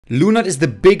Lunite is the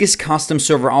biggest custom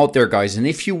server out there, guys, and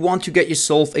if you want to get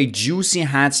yourself a juicy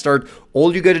head start,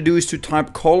 all you gotta do is to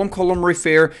type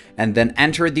refer and then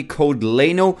enter the code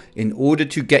Lano in order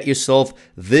to get yourself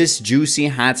this juicy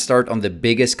head start on the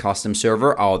biggest custom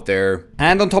server out there.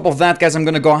 And on top of that, guys, I'm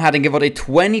gonna go ahead and give out a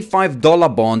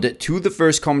 $25 bond to the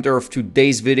first commenter of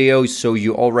today's video, so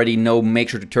you already know, make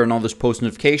sure to turn on those post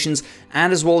notifications,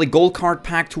 and as well a gold card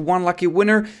pack to one lucky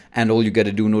winner. And all you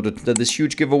gotta do in order to do this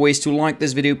huge giveaway is to like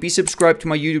this video, be subscribed to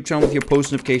my YouTube channel with your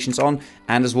post notifications on,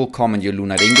 and as well comment your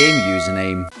Lunite in-game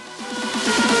username.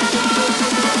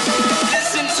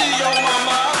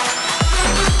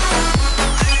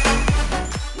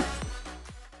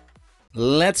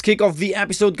 Let's kick off the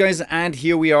episode, guys, and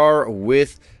here we are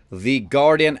with the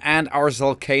Guardian and our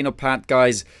Volcano pet,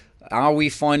 guys. Are we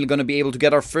finally going to be able to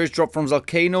get our first drop from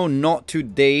Volcano? Not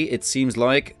today, it seems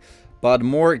like, but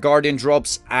more Guardian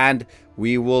drops and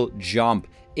we will jump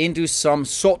into some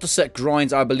sort-to-set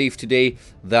grinds, I believe, today.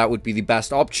 That would be the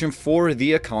best option for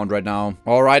the account right now.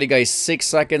 Alrighty, guys, 6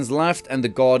 seconds left and the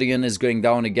Guardian is going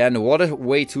down again. What a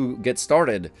way to get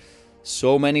started.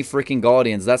 So many freaking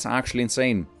Guardians, that's actually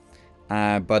insane.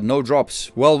 But no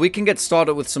drops. Well, we can get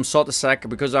started with some sort-to-sec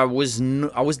because I was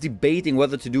debating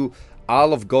whether to do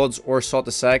Isle of Gods or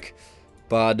sort-to-sec,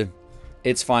 but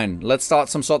it's fine. Let's start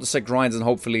some sort-to-sec grinds and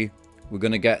hopefully we're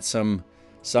gonna get some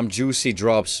juicy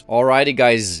drops. Alrighty,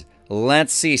 guys,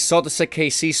 let's see. Sort-to-sec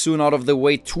KC soon out of the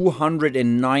way.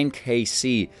 209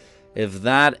 KC. If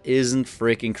that isn't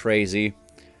freaking crazy,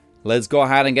 let's go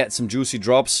ahead and get some juicy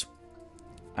drops.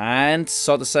 And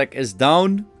sort-to-sec is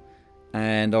down.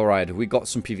 And alright, we got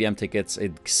some PVM tickets.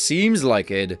 It seems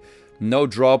like it. No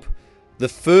drop. The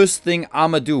first thing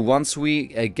I'ma do once we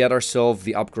get ourselves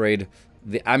the upgrade,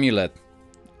 the amulet.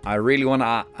 I really want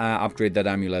to upgrade that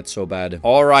amulet so bad.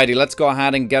 Alrighty, let's go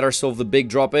ahead and get ourselves the big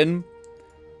drop in.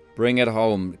 Bring it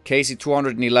home. KC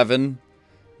 211.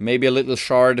 Maybe a little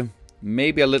shard.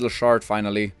 Maybe a little shard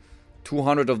finally.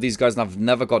 200 of these guys and I've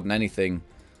never gotten anything.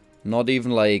 Not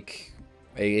even like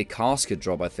a casket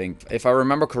drop, I think. If I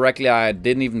remember correctly, I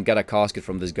didn't even get a casket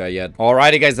from this guy yet.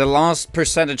 Alrighty, guys, the last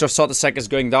percentage of sort-to-sec is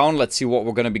going down. Let's see what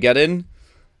we're going to be getting.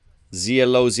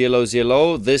 ZLO, ZLO,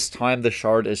 ZLO. This time the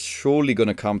shard is surely going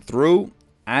to come through.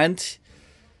 And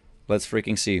let's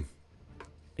freaking see.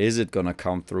 Is it going to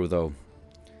come through, though?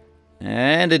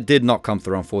 And it did not come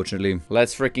through, unfortunately.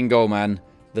 Let's freaking go, man.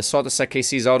 The sort-to-sec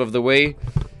KC is out of the way.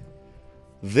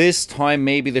 This time,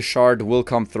 maybe the shard will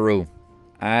come through.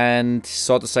 And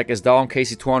sort-to-sec is down.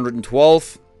 KC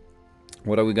 212.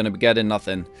 What are we going to be getting?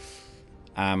 Nothing.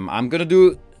 I'm going to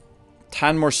do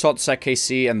 10 more sort-to-sec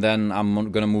KC and then I'm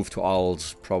going to move to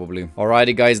Owls, probably.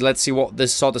 Alrighty, guys. Let's see what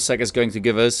this sort-to-sec is going to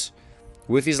give us.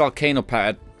 With his Volcano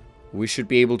pet, we should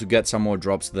be able to get some more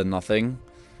drops than nothing.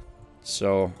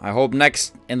 So, I hope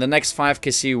in the next 5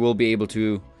 KC we'll be able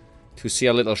to see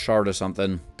a little shard or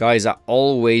something. Guys, I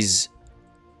always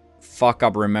fuck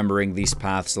up remembering these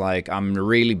paths. Like, I'm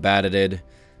really bad at it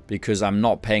because I'm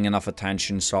not paying enough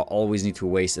attention, so I always need to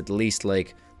waste at least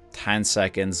like 10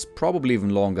 seconds, probably even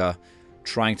longer,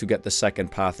 trying to get the second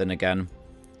path in again.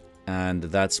 And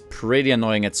that's pretty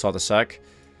annoying at sort-to-sec,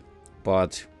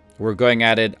 but we're going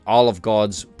at it. All of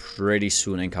Gods pretty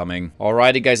soon incoming.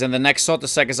 Alrighty, guys, and the next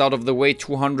sort-to-sec is out of the way.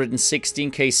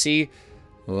 216 KC.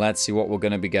 Let's see what we're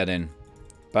gonna be getting.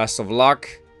 Best of luck.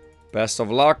 Best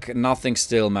of luck. Nothing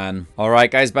still, man.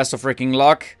 Alright, guys. Best of freaking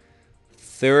luck.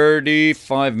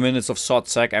 35 minutes of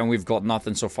sort-to-sec and we've got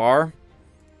nothing so far.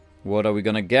 What are we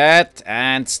gonna get?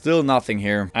 And still nothing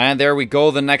here. And there we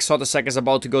go. The next sort-to-sec is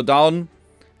about to go down.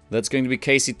 That's going to be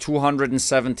KC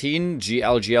 217.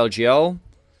 GL.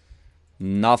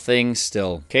 Nothing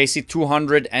still. KC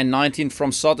 219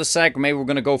 from sort-to-sec. Maybe we're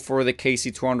gonna go for the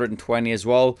KC 220 as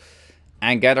well.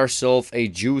 And get ourselves a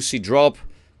juicy drop.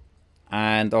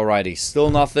 And alrighty, still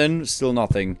nothing, still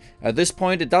nothing. At this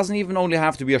point, it doesn't even only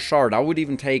have to be a shard. I would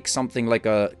even take something like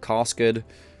a casket.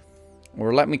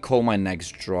 Or let me call my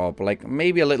next drop. Like,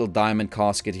 maybe a little diamond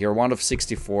casket here. 1 of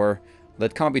 64.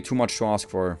 That can't be too much to ask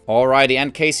for. Alrighty,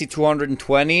 and KC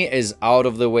 220 is out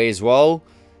of the way as well.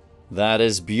 That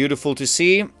is beautiful to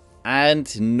see.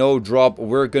 And no drop.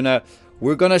 We're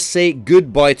gonna say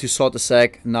goodbye to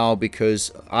sort-to-sec now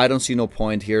because I don't see no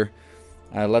point here.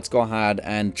 Let's go ahead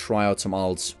and try out some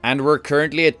alts. And we're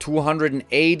currently at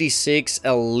 286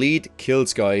 elite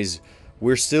kills, guys.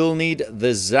 We still need the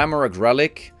Zamorak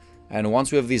Relic. And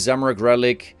once we have the Zamorak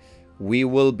Relic, we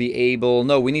will be able...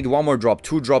 No, we need one more drop.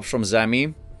 2 drops from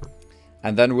Zami.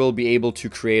 And then we'll be able to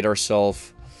create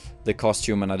ourselves the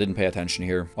costume. And I didn't pay attention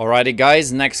here. Alrighty,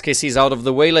 guys. Next KC is out of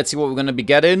the way. Let's see what we're going to be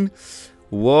getting.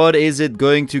 What is it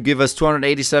going to give us?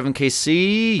 287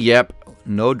 KC? Yep.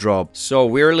 no drop. So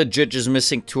we're legit just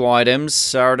missing 2 items.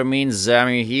 Sardamine,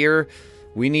 Zamir here.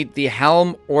 We need the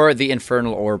Helm or the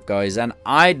Infernal Orb, guys. And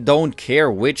I don't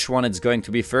care which one it's going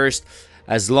to be first,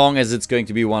 as long as it's going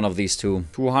to be one of these two.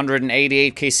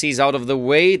 288 KCs out of the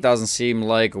way. Doesn't seem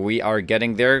like we are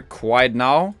getting there quite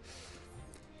now.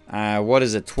 What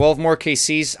is it? 12 more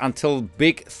KCs until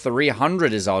big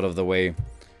 300 is out of the way.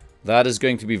 That is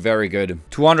going to be very good.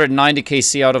 290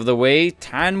 KC out of the way.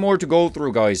 10 more to go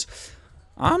through, guys.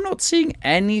 I'm not seeing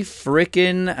any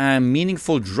freaking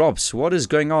meaningful drops. What is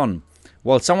going on?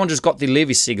 Well, someone just got the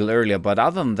Levi Siegel earlier, but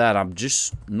other than that, I'm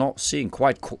just not seeing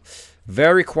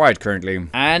very quiet currently.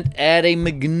 And add a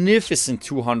magnificent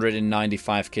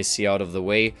 295 KC out of the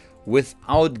way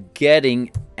without getting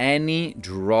any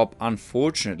drop,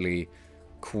 unfortunately.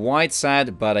 Quite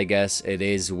sad, but I guess it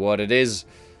is what it is.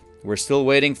 We're still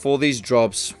waiting for these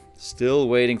drops. Still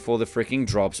waiting for the freaking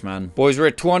drops, man. Boys, we're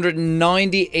at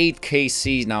 298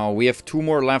 KC now. We have 2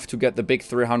 more left to get the big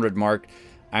 300 mark.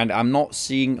 And I'm not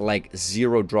seeing, like,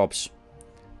 0 drops.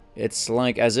 It's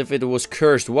like as if it was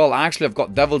cursed. Well, actually, I've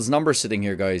got Devil's Number sitting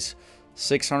here, guys.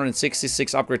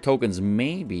 666 upgrade tokens.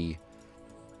 Maybe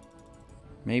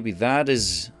that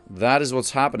is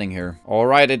what's happening here.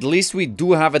 Alright, at least we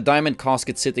do have a diamond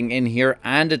casket sitting in here.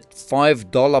 And a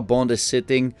 $5 bond is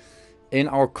sitting in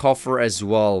our coffer as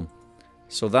well.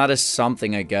 So that is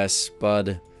something, I guess.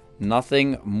 But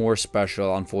nothing more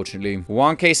special, unfortunately.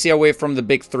 1 KC away from the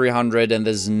big 300. And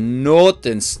there's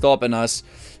nothing stopping us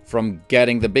from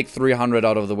getting the big 300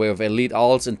 out of the way of elite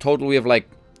alts. In total, we have like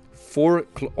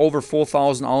over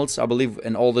 4,000 alts, I believe,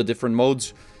 in all the different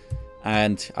modes.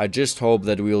 And I just hope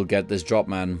that we will get this drop,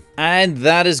 man. And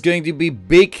that is going to be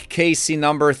big KC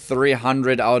number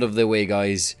 300 out of the way,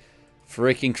 guys.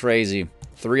 Freaking crazy.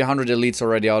 300 elites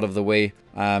already out of the way.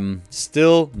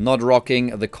 Still not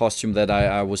rocking the costume that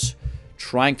I was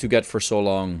trying to get for so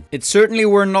long. It certainly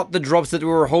were not the drops that we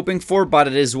were hoping for, but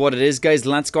it is what it is, guys.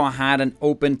 Let's go ahead and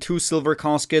open 2 silver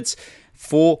caskets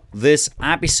for this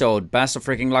episode. Best of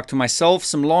freaking luck to myself.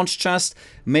 Some launch chest,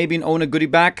 maybe an owner goodie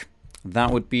bag.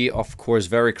 That would be, of course,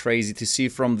 very crazy to see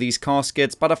from these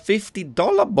caskets. But a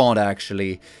 $50 bond,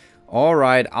 actually.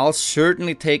 Alright, I'll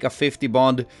certainly take a 50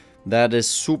 bond. That is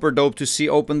super dope to see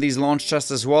open these launch chests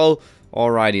as well.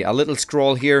 Alrighty, a little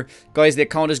scroll here. Guys, the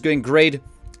account is going great.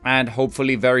 And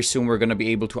hopefully very soon we're going to be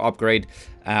able to upgrade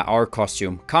our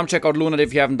costume. Come check out Lunite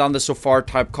if you haven't done this so far.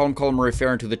 Type column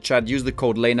referring to the chat. Use the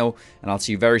code Lano. And I'll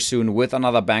see you very soon with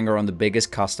another banger on the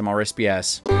biggest custom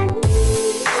Rsps.